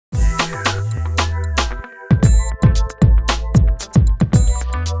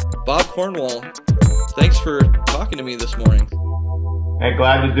Bob Cornwall, thanks for talking to me this morning. Hey,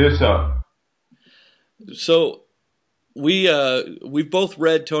 glad to do so. So we've both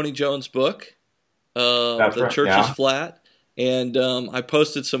read Tony Jones' book, That's The right, Church yeah. is Flat, and I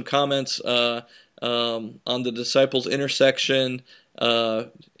posted some comments on the Disciples Intersection,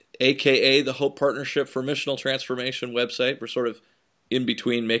 aka the Hope Partnership for Missional Transformation website. We're sort of in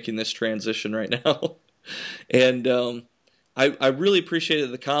between making this transition right now. And I really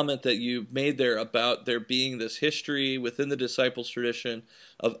appreciated the comment that you made there about there being this history within the disciples tradition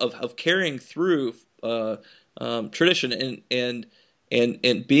of carrying through tradition and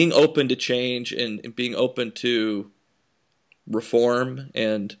being open to change and being open to reform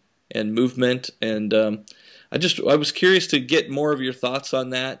and movement. And I was curious to get more of your thoughts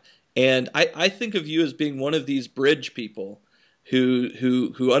on that. And I think of you as being one of these bridge people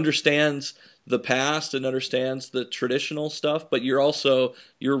who understands the past and understands the traditional stuff, but you're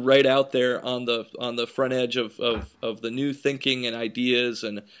right out there on the front edge of the new thinking and ideas,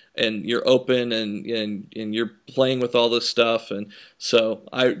 and you're open and you're playing with all this stuff, and so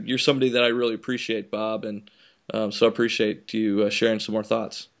you're somebody that I really appreciate, Bob, and so I appreciate you sharing some more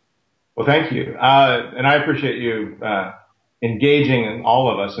thoughts. Well, thank you, and I appreciate you engaging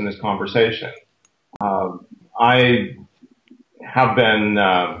all of us in this conversation. I have been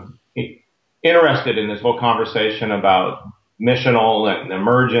interested in this whole conversation about missional and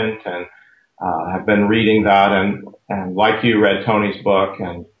emergent, and have been reading that, and like you, read Tony's book,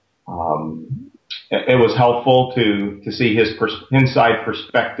 and it was helpful to see his inside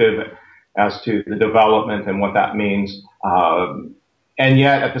perspective as to the development and what that means. And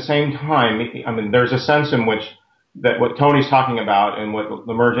yet, at the same time, I mean, there's a sense in which that what Tony's talking about and what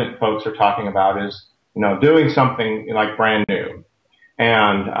the emergent folks are talking about is, doing something like brand new.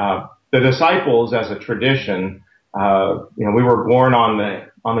 And the disciples, as a tradition, we were born on the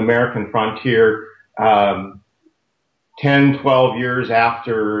American frontier 10, 12 years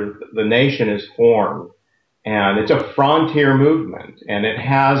after the nation is formed. And it's a frontier movement, and it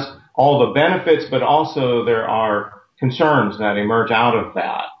has all the benefits, but also there are concerns that emerge out of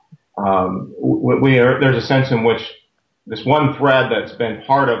that. There's a sense in which this one thread that's been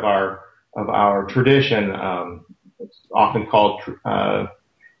part of our tradition, it's often called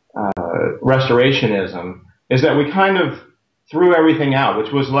restorationism, is that we kind of threw everything out,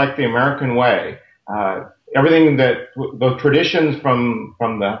 which was like the American way. Everything that the traditions from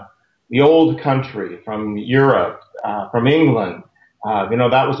the old country, from Europe, from England,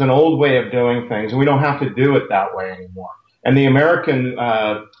 that was an old way of doing things, and we don't have to do it that way anymore. And the American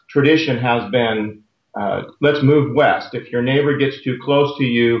tradition has been, let's move west. If your neighbor gets too close to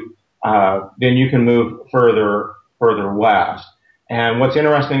you, then you can move further west. And what's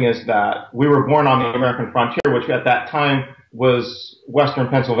interesting is that we were born on the American frontier, which at that time was Western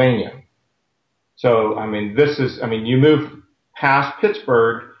Pennsylvania. So, I mean, you move past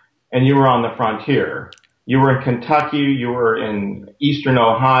Pittsburgh and you were on the frontier. You were in Kentucky, you were in eastern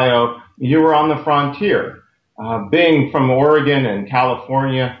Ohio, you were on the frontier. Being from Oregon and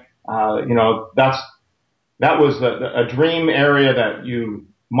California, that was a dream area that you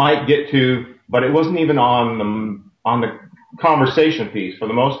might get to, but it wasn't even on the conversation piece for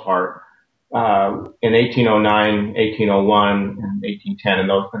the most part, in 1809, 1801, and 1810, in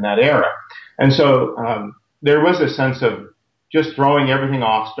that era. And so there was a sense of just throwing everything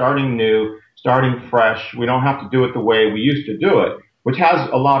off, starting new, starting fresh. We don't have to do it the way we used to do it, which has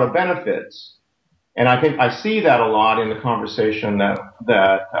a lot of benefits. And I think I see that a lot in the conversation that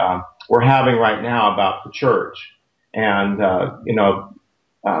we're having right now about the church. And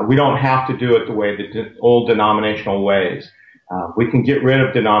we don't have to do it the way the old denominational ways. We can get rid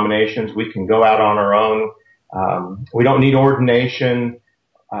of denominations. We can go out on our own. We don't need ordination.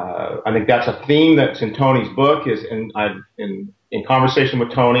 I think that's a theme that's in Tony's book. In conversation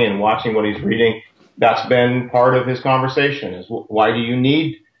with Tony and watching what he's reading, that's been part of his conversation. Is why do you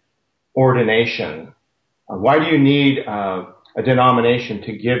need ordination? Why do you need a denomination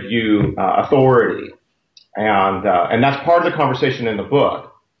to give you authority? And that's part of the conversation in the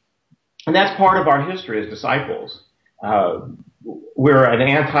book. And that's part of our history as disciples. We're an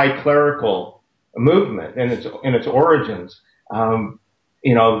anti-clerical movement in its origins.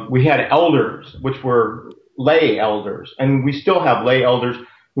 We had elders, which were lay elders, and we still have lay elders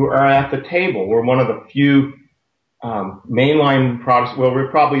who are at the table. We're one of the few mainline Protestant, well,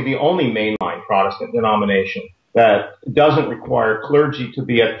 we're probably the only mainline Protestant denomination that doesn't require clergy to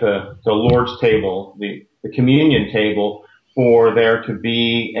be at the Lord's table, the communion table, for there to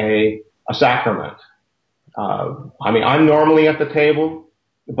be a sacrament. I'm normally at the table,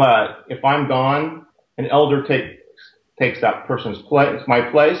 but if I'm gone, an elder takes that person's place, my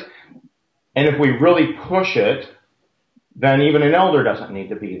place. And if we really push it, then even an elder doesn't need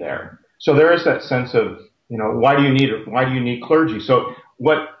to be there. So there is that sense of, why do you need clergy? So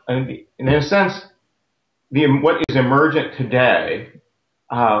in a sense, what is emergent today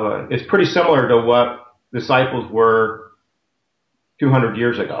is pretty similar to what disciples were 200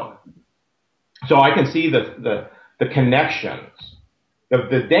 years ago. So I can see the connections.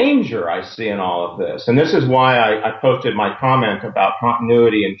 The danger I see in all of this, and this is why I posted my comment about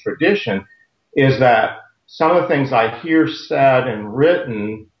continuity and tradition, is that some of the things I hear said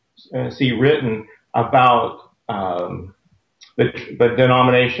and see written about the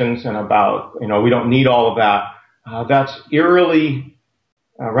denominations and about, we don't need all of that, that's eerily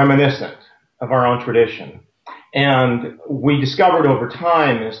reminiscent of our own tradition. And we discovered over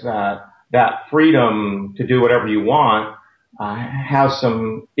time is that freedom to do whatever you want has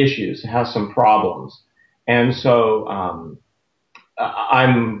some issues, has some problems. And so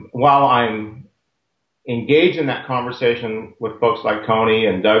while I'm engaged in that conversation with folks like Tony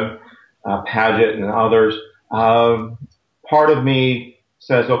and Doug Paget and others, part of me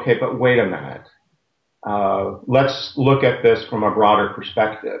says, okay, but wait a minute. Let's look at this from a broader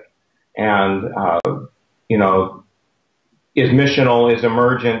perspective. And, is missional, is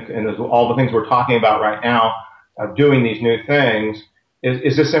emergent, and is all the things we're talking about right now, doing these new things,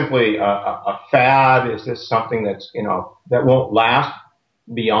 is this simply a fad? Is this something that's, that won't last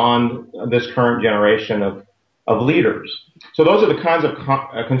beyond this current generation of leaders? So those are the kinds of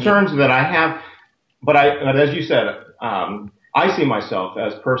concerns that I have. But as you said, I see myself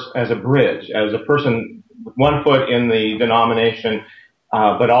as a bridge, as a person with one foot in the denomination,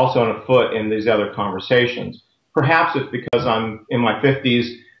 but also on a foot in these other conversations. Perhaps it's because I'm in my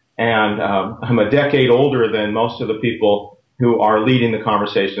 50s and I'm a decade older than most of the people who are leading the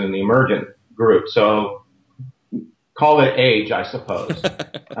conversation in the emergent group. So call it age, I suppose,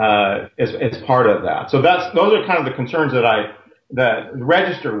 is part of that. So those are kind of the concerns that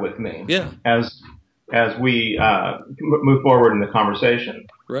register with me as we move forward in the conversation.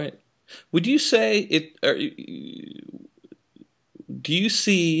 Right. Would you say do you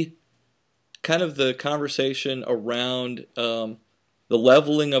see kind of the conversation around the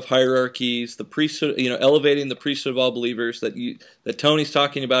leveling of hierarchies, the priesthood, elevating the priesthood of all believers that Tony's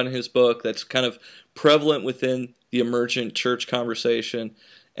talking about in his book, that's kind of prevalent within the emergent church conversation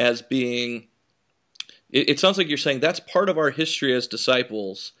as being, it sounds like you're saying that's part of our history as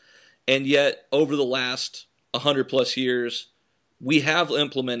disciples, and yet over the last 100 plus years, we have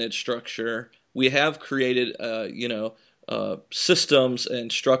implemented structure, we have created, systems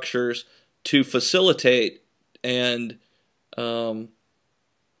and structures to facilitate, and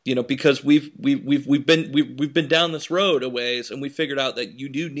because we've been down this road a ways, and we figured out that you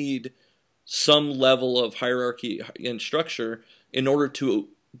do need some level of hierarchy and structure in order to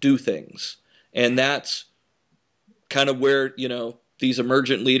do things, and that's kind of where these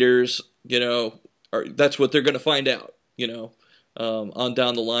emergent leaders that's what they're going to find out on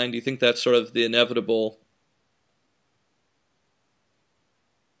down the line. Do you think that's sort of the inevitable?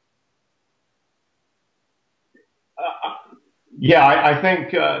 Yeah, I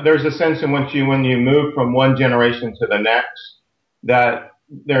think there's a sense in which when you move from one generation to the next, that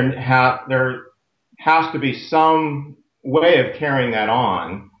there has to be some way of carrying that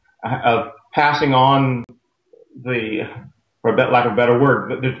on, of passing on for lack of a better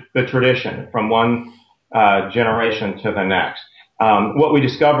word, the tradition from one generation to the next. What we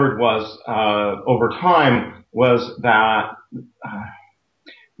discovered was over time was that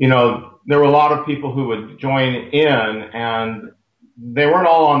there were a lot of people who would join in, and they weren't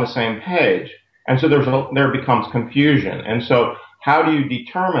all on the same page, and so there becomes confusion. And so, how do you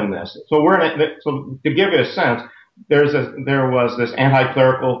determine this? So so to give you a sense, there was this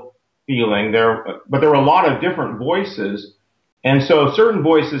anti-clerical feeling there, but there were a lot of different voices, and so certain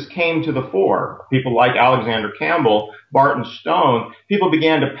voices came to the fore. People like Alexander Campbell, Barton Stone. People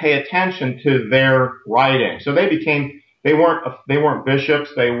began to pay attention to their writing, so they weren't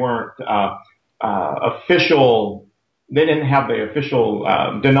bishops. They weren't official. They didn't have the official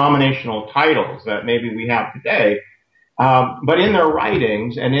denominational titles that maybe we have today. But in their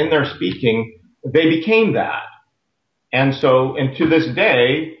writings and in their speaking, they became that. And so, and to this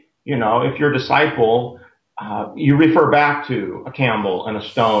day, if you're a disciple, you refer back to a Campbell and a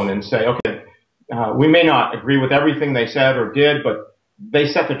Stone and say, okay, we may not agree with everything they said or did, but they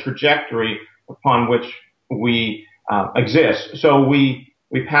set the trajectory upon which we exist. So we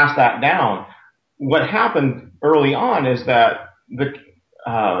pass that down. What happened early on is that we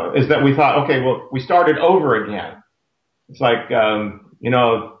thought, okay, well, we started over again. It's like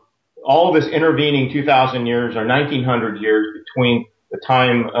all this intervening 2,000 years or 1,900 years between the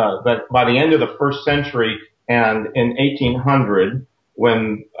time that by the end of the first century and in 1800,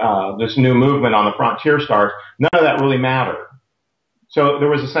 when this new movement on the frontier starts, none of that really mattered. So there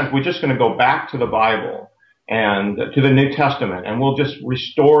was a sense we're just going to go back to the Bible and to the New Testament, and we'll just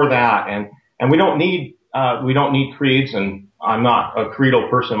restore that. And we don't need creeds, and I'm not a creedal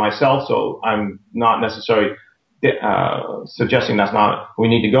person myself, so I'm not necessarily suggesting we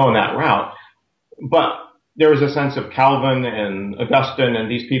need to go in that route. But there was a sense of Calvin and Augustine and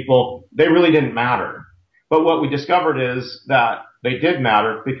these people, they really didn't matter. But what we discovered is that they did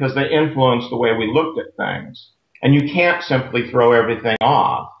matter because they influenced the way we looked at things. And you can't simply throw everything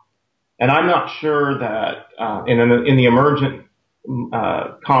off. And I'm not sure that in the emergent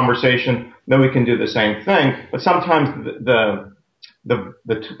conversation that we can do the same thing. But sometimes the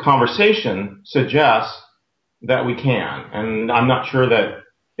conversation suggests that we can, and I'm not sure that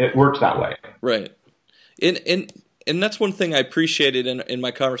it works that way. Right. And that's one thing I appreciated in my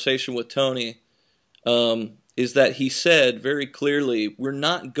conversation with Tony, is that he said very clearly, we're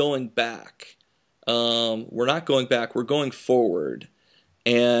not going back. We're not going back. We're going forward.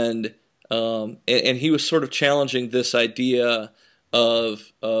 And he was sort of challenging this idea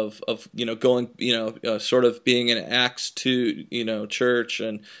of going, sort of being an Acts 2, church,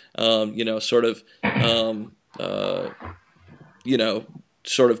 and sort of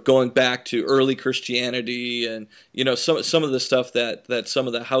sort of going back to early Christianity, and some of the stuff that some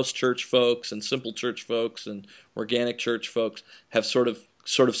of the house church folks and simple church folks and organic church folks have sort of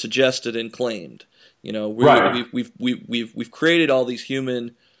suggested and claimed. Right. We've created all these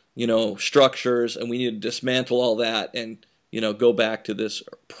human structures, and we need to dismantle all that and go back to this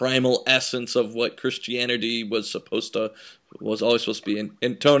primal essence of what Christianity was always supposed to be.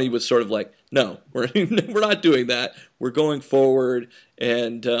 And Tony was sort of like, no, we're not doing that. We're going forward.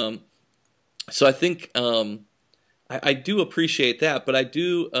 And so I think I do appreciate that, but I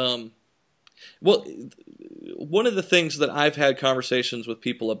do one of the things that I've had conversations with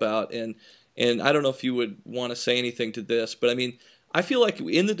people about, and I don't know if you would want to say anything to this, but I mean, I feel like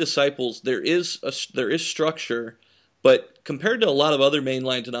in the disciples there is structure, but compared to a lot of other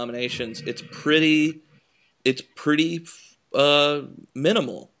mainline denominations, it's pretty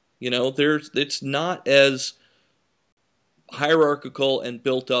minimal. It's not as hierarchical and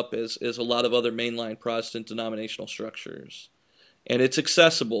built up as a lot of other mainline Protestant denominational structures, and it's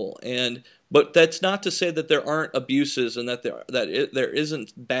accessible. But that's not to say that there aren't abuses and that there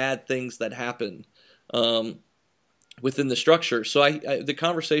isn't bad things that happen within the structure. So the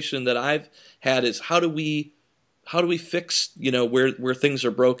conversation that I've had is how do we fix where things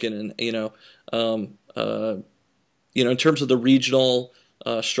are broken, and in terms of the regional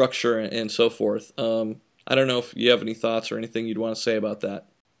structure and so forth. I don't know if you have any thoughts or anything you'd want to say about that.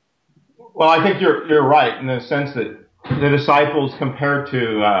 Well, I think you're right in the sense that the disciples, compared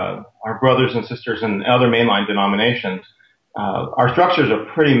to our brothers and sisters in other mainline denominations, our structures are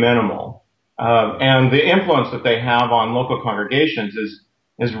pretty minimal, and the influence that they have on local congregations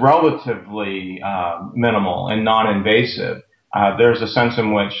is relatively minimal and non-invasive. There's a sense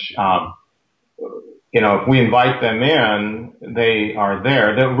in which if we invite them in, they are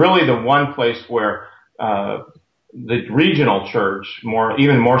there. They're really the one place where the regional church,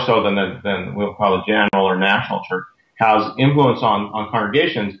 even more so than we'll call a general or national church, has influence on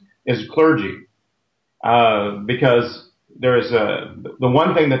congregations is clergy, because there's the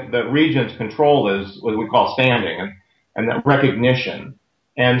one thing that regions control is what we call standing and that recognition,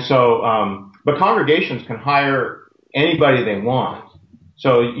 and so but congregations can hire anybody they want,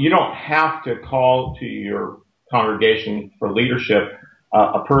 so you don't have to call to your congregation for leadership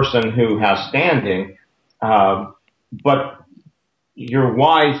a person who has standing, but you're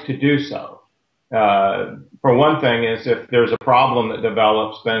wise to do so. For one thing is if there's a problem that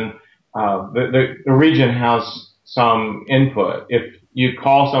develops, then the region has some input. If you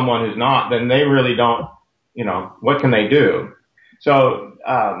call someone who's not, then they really don't, what can they do? So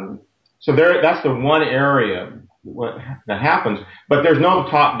that's the one area that happens, but there's no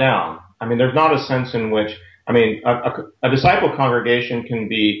top down. I mean, there's not a sense in which, a disciple congregation can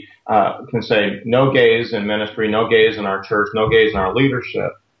say no gays in ministry, no gays in our church, no gays in our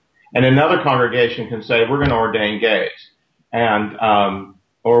leadership. And another congregation can say, we're going to ordain gays, and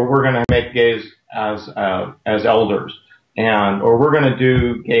or we're going to make gays as elders, or we're going to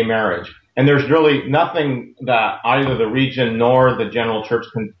do gay marriage. And there's really nothing that either the region nor the general church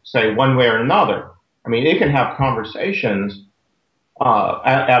can say one way or another. I mean, it can have conversations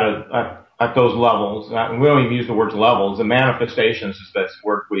at those levels. We don't even use the words levels. The manifestations is this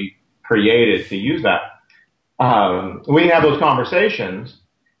word we created to use that. We can have those conversations,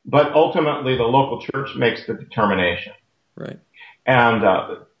 but ultimately the local church makes the determination. Right. And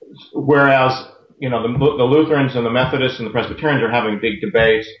whereas, you know, the Lutherans and the Methodists and the Presbyterians are having big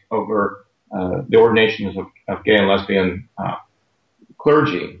debates over the ordinations of gay and lesbian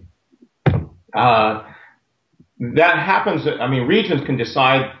clergy. That happens. I mean, regions can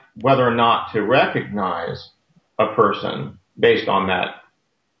decide whether or not to recognize a person based on that,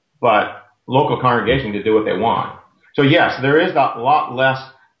 but local congregations to do what they want. So yes, there is a lot less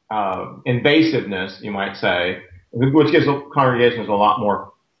invasiveness, you might say, which gives congregations a lot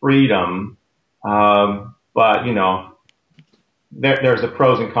more freedom. But you know, there's the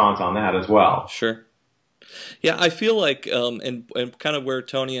pros and cons on that as well. Sure. Yeah, I feel like, and kind of where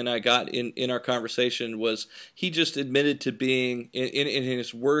Tony and I got in our conversation was he just admitted to being in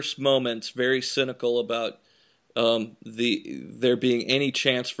his worst moments very cynical about there being any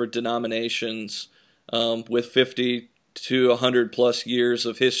chance for denominations with 50 to 100 plus years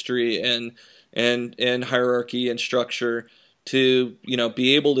of history and hierarchy and structure to, you know,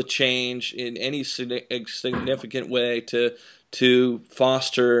 be able to change in any significant way to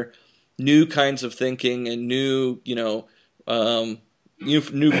foster new kinds of thinking and new, you know,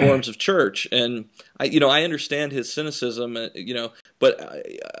 new forms of church. And I understand his cynicism, you know, but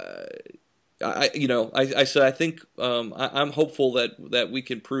I said I think I'm hopeful that we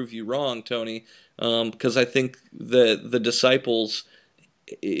can prove you wrong, Tony, because I think the Disciples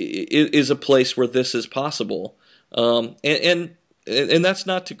is a place where this is possible, and that's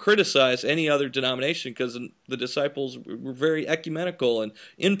not to criticize any other denomination, because the Disciples were very ecumenical and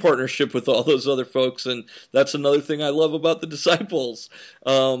in partnership with all those other folks, and that's another thing I love about the Disciples,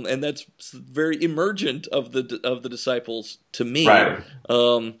 and that's very emergent of the Disciples to me. Right.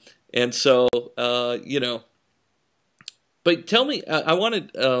 And so, you know, but tell me, I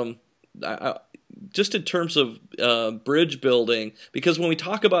wanted, just in terms of bridge building, because when we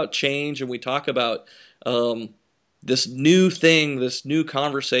talk about change and we talk about this new thing, this new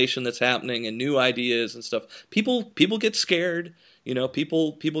conversation that's happening and new ideas and stuff, people get scared. You know,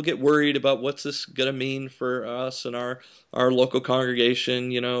 people get worried about what's this going to mean for us and our local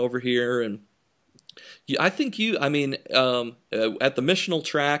congregation, you know, over here. And I think at the missional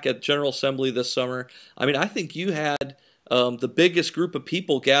track at General Assembly this summer, I mean, I think you had the biggest group of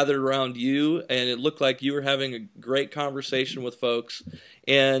people gathered around you, and it looked like you were having a great conversation with folks,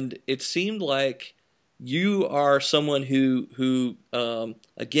 and it seemed like you are someone who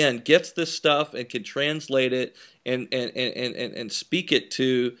again gets this stuff and can translate it and speak it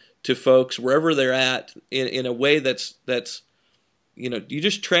to folks wherever they're at in a way that's you know, you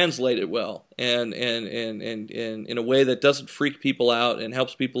just translate it well and in a way that doesn't freak people out and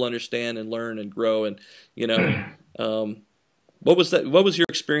helps people understand and learn and grow. And you know, what was your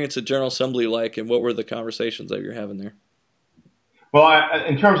experience at General Assembly like, and what were the conversations that you're having there? Well,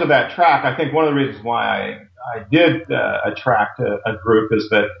 in terms of that track, I think one of the reasons why I did attract a group is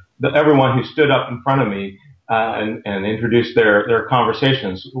that everyone who stood up in front of me and introduced their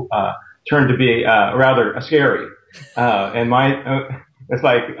conversations turned to be rather scary. And it's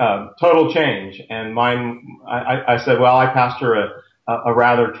like total change. And mine, I said, well, I pastor a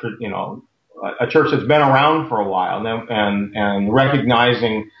rather, you know, a church that's been around for a while, and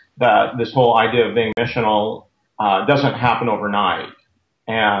recognizing that this whole idea of being missional doesn't happen overnight.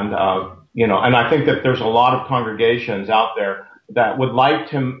 And, you know, and I think that there's a lot of congregations out there that would like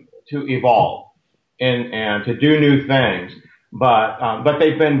to evolve and to do new things, but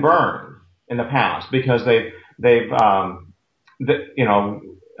they've been burned in the past because they've you know,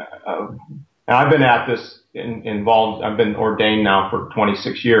 and I've been at this involved. I've been ordained now for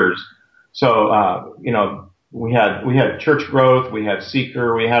 26 years. So, you know, we had church growth, we had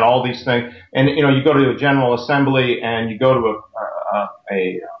seeker, we had all these things. And, you know, you go to a General Assembly and you go to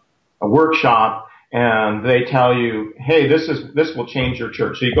a workshop and they tell you, hey, this will change your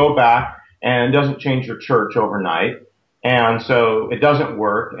church. So you go back and it doesn't change your church overnight. And so it doesn't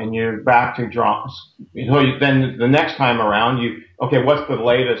work, and you're back to draw. So then the next time around, okay, what's the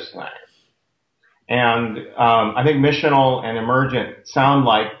latest thing? And I think missional and emergent sound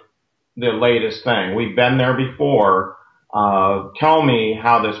like the latest thing. We've been there before. Tell me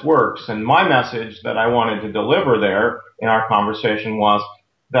how this works. And my message that I wanted to deliver there in our conversation was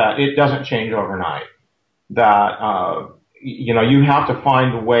that it doesn't change overnight. That you know, you have to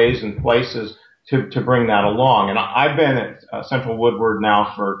find ways and places to bring that along. And I've been at Central Woodward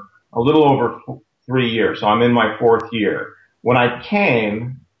now for a little over 3 years, so I'm in my 4th year. When I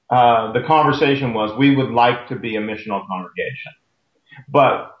came, the conversation was, we would like to be a missional congregation.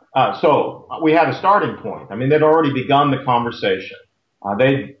 But so we had a starting point. I mean, they'd already begun the conversation.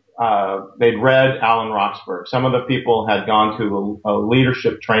 They'd read Alan Roxburgh. Some of the people had gone to a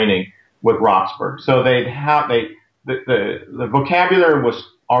leadership training with Roxburgh. So the vocabulary was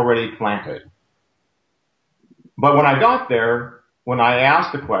already planted. But when I got there, when I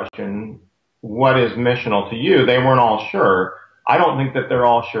asked the question, what is missional to you? They weren't all sure. I don't think that they're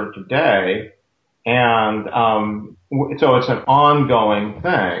all sure today. And so it's an ongoing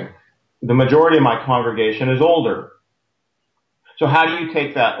thing. The majority of my congregation is older. So how do you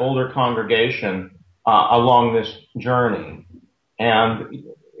take that older congregation along this journey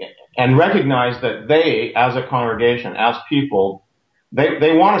and recognize that they, as a congregation, as people,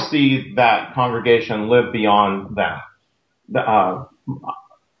 they want to see that congregation live beyond them.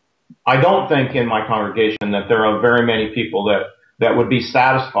 I don't think in my congregation that there are very many people that would be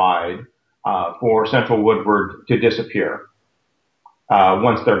satisfied for Central Woodward to disappear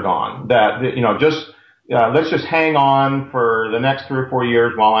once they're gone. That, let's just hang on for the next 3 or 4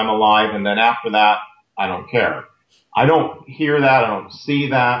 years while I'm alive, and then after that, I don't care. I don't hear that. I don't see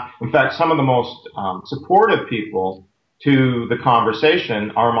that. In fact, some of the most supportive people to the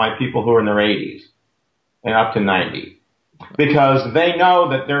conversation are my people who are in their 80s and up to 90, because they know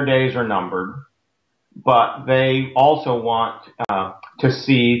that their days are numbered, but they also want to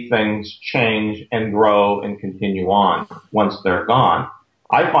see things change and grow and continue on once they're gone.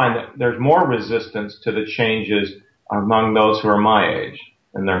 I find that there's more resistance to the changes among those who are my age,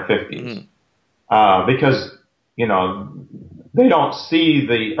 in their 50s, because, they don't see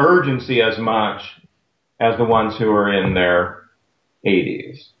the urgency as much as the ones who are in their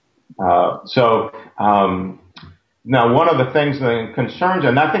 80s. Now, one of the things that concerns,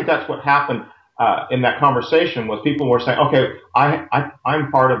 and I think that's what happened in that conversation, was people were saying, okay,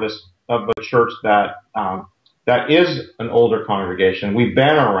 I'm part of a church that is an older congregation. We've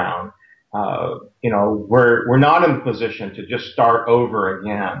been around. We're not in the position to just start over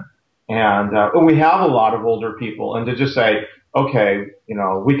again. And we have a lot of older people, and to just say, okay,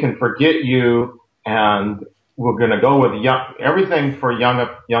 we can forget you, and we're going to go with everything for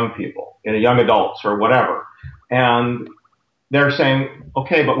young people, young adults or whatever. And they're saying,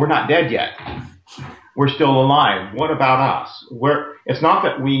 okay, but we're not dead yet. We're still alive. What about us? It's not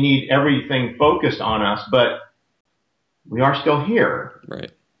that we need everything focused on us, but we are still here.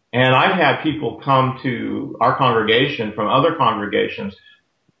 Right. And I've had people come to our congregation from other congregations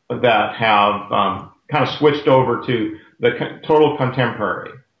that have kind of switched over to the total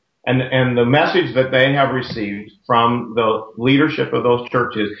contemporary. And the message that they have received from the leadership of those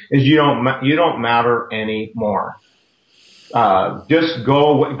churches is you don't matter anymore. Just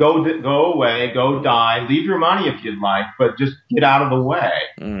go away, go die, leave your money if you'd like, but just get out of the way.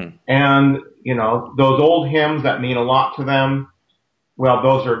 And those old hymns that mean a lot to them, well,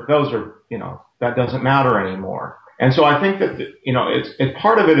 those are that doesn't matter anymore. And so I think that it's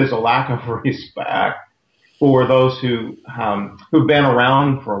part of it is a lack of respect for those who've been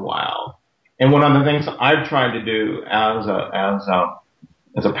around for a while. And one of the things I've tried to do as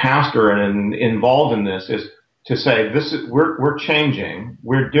a pastor and involved in this is to say, we're changing,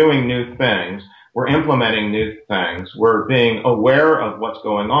 we're doing new things, we're implementing new things, we're being aware of what's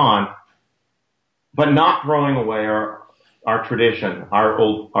going on, but not throwing away our tradition,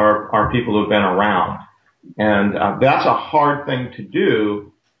 our people who've been around. And that's a hard thing to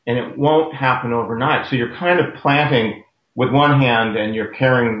do, and it won't happen overnight. So you're kind of planting with one hand, and you're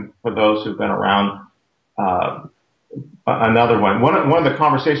caring for those who've been around another one. One of the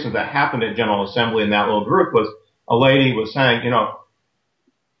conversations that happened at General Assembly in that little group was a lady was saying,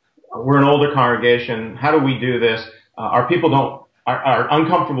 we're an older congregation. How do we do this? Our people are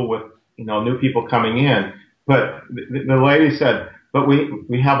uncomfortable with new people coming in. But the lady said, but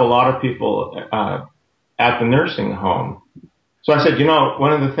we have a lot of people at the nursing home. So I said,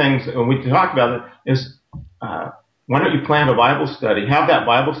 one of the things when we talk about it is, why don't you plan a Bible study? Have that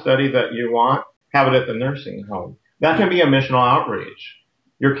Bible study that you want, have it at the nursing home. That can be a missional outreach.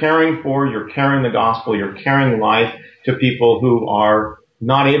 You're carrying the gospel, you're carrying life to people who are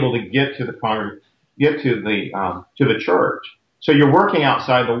not able to get to the church. So you're working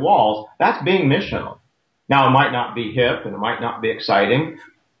outside the walls. That's being missional. Now, it might not be hip and it might not be exciting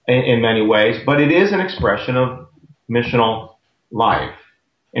in many ways, but it is an expression of missional life.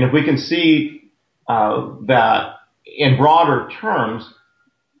 And if we can see that in broader terms,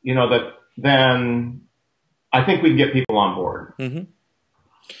 then I think we can get people on board. Mm-hmm.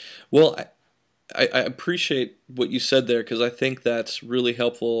 Well, I appreciate what you said there, because I think that's really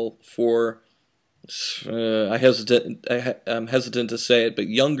helpful for, I'm hesitant to say it, but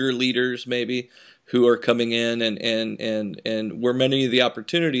younger leaders maybe who are coming in and where many of the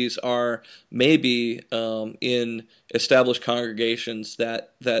opportunities are maybe in established congregations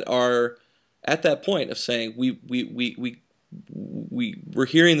that are at that point of saying we're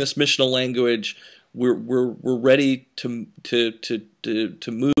hearing this missional language. we're ready to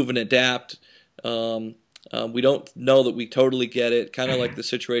move and adapt. We don't know that we totally get it, kind of like the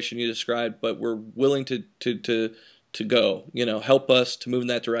situation you described, but we're willing to go. Help us to move in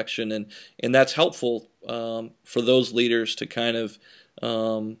that direction, and that's helpful for those leaders to kind of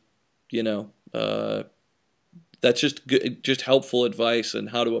that's just good, just helpful advice on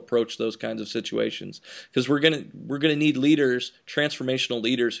how to approach those kinds of situations, because we're gonna need leaders, transformational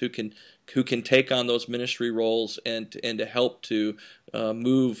leaders who can take on those ministry roles and to help to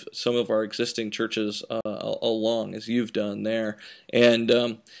move some of our existing churches along, as you've done there.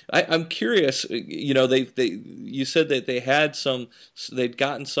 And I'm curious, you said that they'd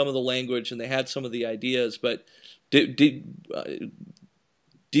gotten some of the language and they had some of the ideas, but did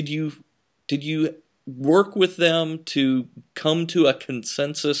you work with them to come to a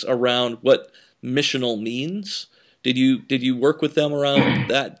consensus around what missional means? Did you work with them around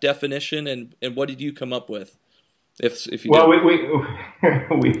that definition, and what did you come up with? If you well, we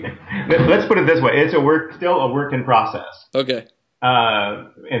let's put it this way: it's still a work in process. Okay.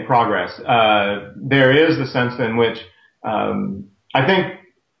 In progress. There is the sense in which I think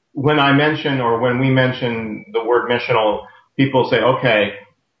when we mention the word missional, people say, okay,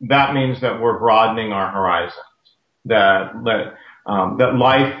 that means that we're broadening our horizons, that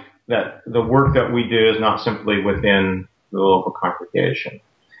the work that we do is not simply within the local congregation.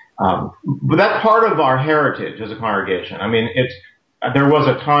 But that's part of our heritage as a congregation. I mean, there was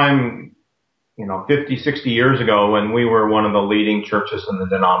a time, 50, 60 years ago when we were one of the leading churches in the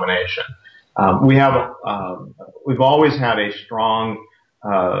denomination. We've always had a strong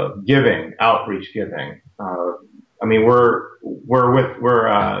outreach giving. I mean, we're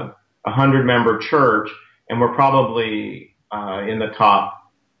a 100-member church, and we're probably in the top.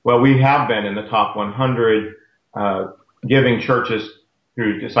 Well, we have been in the top 100 giving churches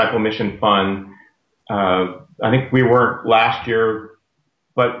through Disciple Mission Fund. I think we weren't last year,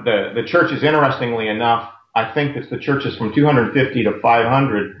 but the churches, interestingly enough, I think it's the churches from 250 to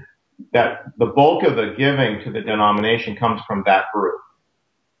 500 that the bulk of the giving to the denomination comes from that group.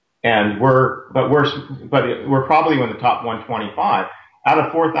 And we're probably in the top 125 out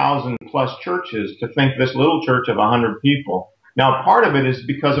of 4,000 plus churches. To think this little church of 100 people. Now, part of it is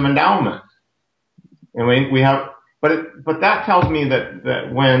because of endowment, and we have, but that tells me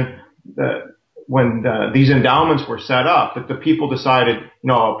that when these endowments were set up, that the people decided,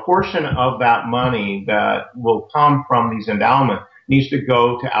 a portion of that money that will come from these endowments needs to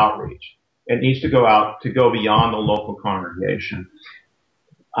go to outreach. It needs to go out to go beyond the local congregation.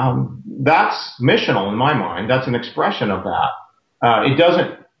 That's missional in my mind. That's an expression of that. It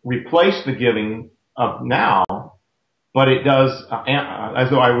doesn't replace the giving of now, but it does, as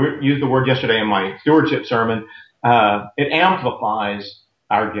though I used the word yesterday in my stewardship sermon, it amplifies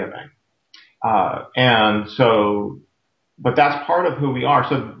our giving. And so, but that's part of who we are.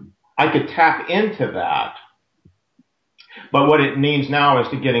 So I could tap into that. But what it means now is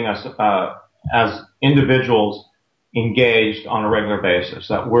to getting us, as individuals, engaged on a regular basis,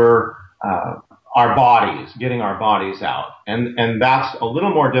 that we're getting our bodies out, and that's a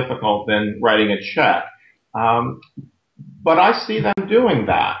little more difficult than writing a check. But I see them doing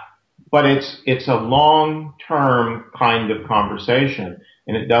that. But it's a long-term kind of conversation,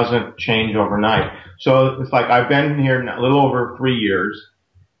 and it doesn't change overnight. So it's like I've been here a little over 3 years.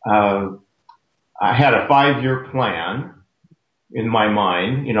 I had a 5-year plan in my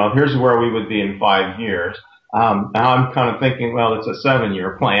mind. Here's where we would be in 5 years. Now I'm kind of thinking, well, it's a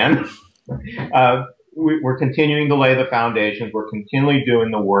 7-year plan. We're continuing to lay the foundations. We're continually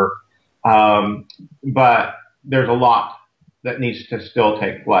doing the work. But there's a lot that needs to still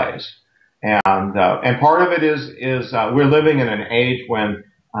take place. And part of it is we're living in an age when,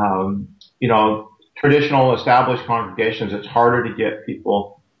 traditional established congregations, it's harder to get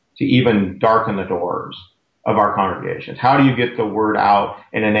people to even darken the doors of our congregations. How do you get the word out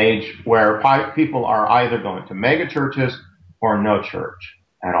in an age where people are either going to mega churches or no church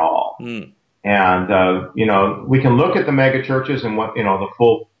at all? Mm. And, we can look at the mega churches and what, the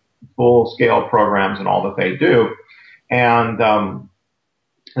full scale programs and all that they do. And,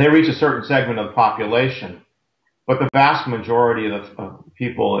 they reach a certain segment of the population, but the vast majority of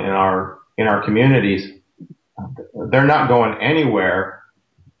people in our communities, they're not going anywhere,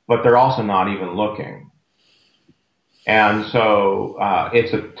 but they're also not even looking. And so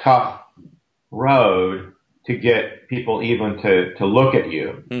it's a tough road to get people even to look at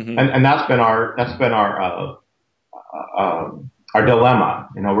you. Mm-hmm. And that's been our dilemma.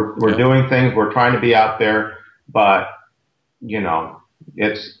 We're doing things, we're trying to be out there, but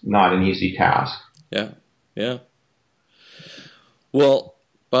it's not an easy task. Yeah. Yeah. Well,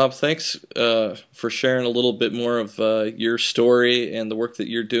 Bob, thanks for sharing a little bit more of your story and the work that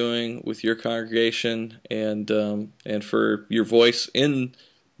you're doing with your congregation, and for your voice in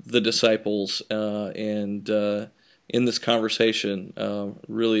the disciples and in this conversation.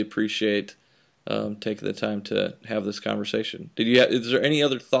 Really appreciate taking the time to have this conversation. Is there any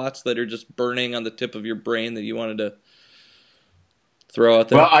other thoughts that are just burning on the tip of your brain that you wanted to throw out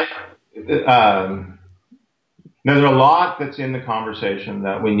there? Well, there's a lot that's in the conversation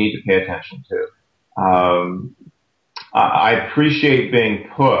that we need to pay attention to. I appreciate being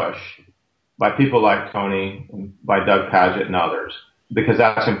pushed by people like Tony, and by Doug Paget and others, because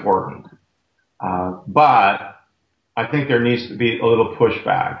that's important. But I think there needs to be a little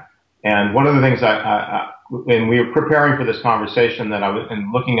pushback. And one of the things when we were preparing for this conversation,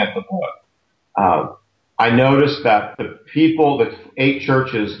 and looking at the book, I noticed that the 8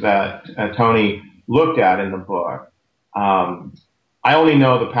 churches that Tony looked at in the book, I only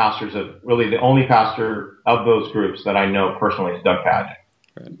know the pastors the only pastor of those groups that I know personally is Doug Paget.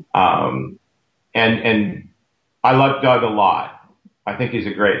 Right. And I like Doug a lot. I think he's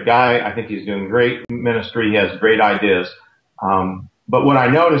a great guy. I think he's doing great ministry. He has great ideas. But what I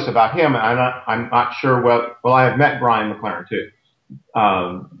noticed about him, I'm not sure I have met Brian McLaren too,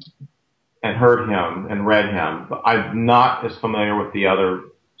 and heard him and read him, but I'm not as familiar with the other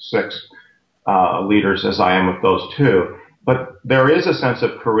 6 leaders as I am with those 2. But there is a sense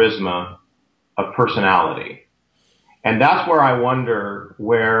of charisma, of personality. And that's where I wonder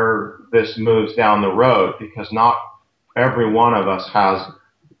where this moves down the road, because not every one of us has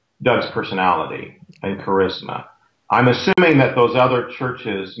Doug's personality and charisma. I'm assuming that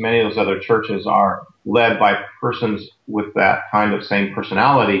many of those other churches are led by persons with that kind of same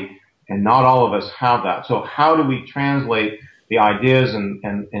personality, and not all of us have that. So how do we translate the ideas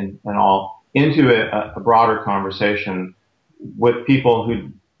and all into a broader conversation with people who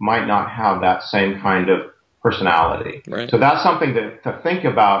might not have that same kind of personality? Right. So that's something to think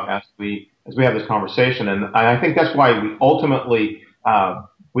about as we have this conversation. And I think that's why we ultimately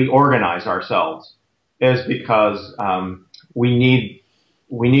we organize ourselves, is because we need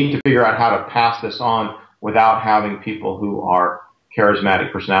to figure out how to pass this on without having people who are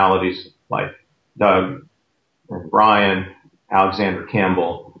charismatic personalities like Doug and Brian, Alexander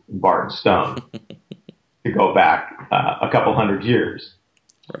Campbell, and Barton Stone, to go back a couple hundred years.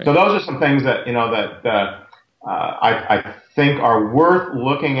 Right. So those are some things that I think are worth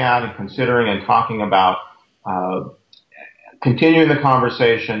looking at and considering and talking about, continuing the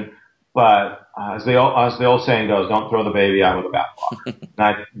conversation. But as the old saying goes, don't throw the baby out with the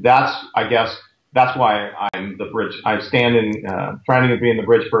bathwater. I guess that's why I'm the bridge. I stand in trying to be in the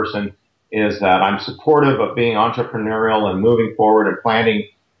bridge person, is that I'm supportive of being entrepreneurial and moving forward and planting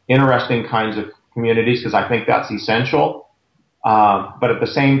interesting kinds of communities, because I think that's essential. But at the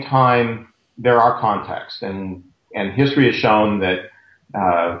same time, there are contexts, and history has shown that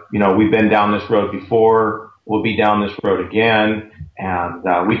we've been down this road before. We'll be down this road again,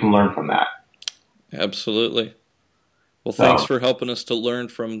 and we can learn from that. Absolutely. Well, thanks for helping us to learn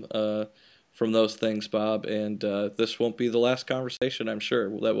from those things, Bob. And this won't be the last conversation, I'm sure,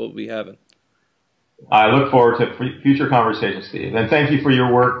 that we'll be having. I look forward to future conversations, Steve. And thank you for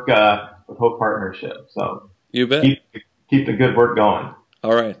your work with Hope Partnership. So you bet. Keep the good work going.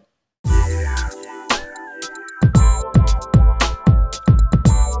 All right.